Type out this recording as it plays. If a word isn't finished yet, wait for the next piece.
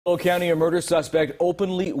Yolo County, a murder suspect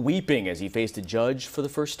openly weeping as he faced a judge for the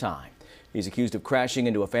first time. He's accused of crashing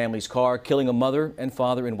into a family's car, killing a mother and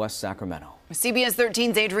father in West Sacramento. CBS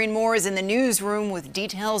 13's Adrienne Moore is in the newsroom with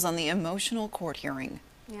details on the emotional court hearing.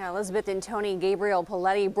 Yeah, Elizabeth and Tony Gabriel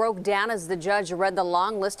Paletti broke down as the judge read the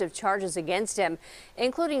long list of charges against him,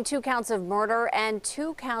 including 2 counts of murder and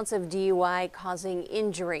 2 counts of DUI causing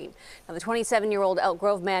injury. Now, the 27-year-old Elk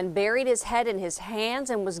Grove man buried his head in his hands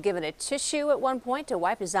and was given a tissue at one point to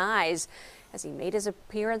wipe his eyes as he made his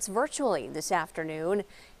appearance virtually this afternoon.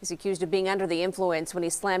 He's accused of being under the influence when he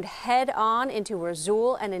slammed head-on into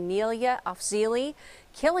Razul and Anelia Afzili,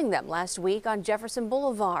 killing them last week on Jefferson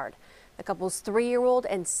Boulevard. The couple's 3-year-old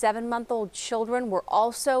and 7-month-old children were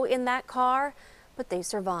also in that car, but they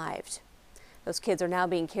survived. Those kids are now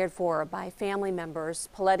being cared for by family members.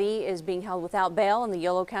 Paletti is being held without bail in the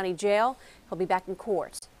Yolo County Jail. He'll be back in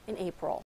court in April.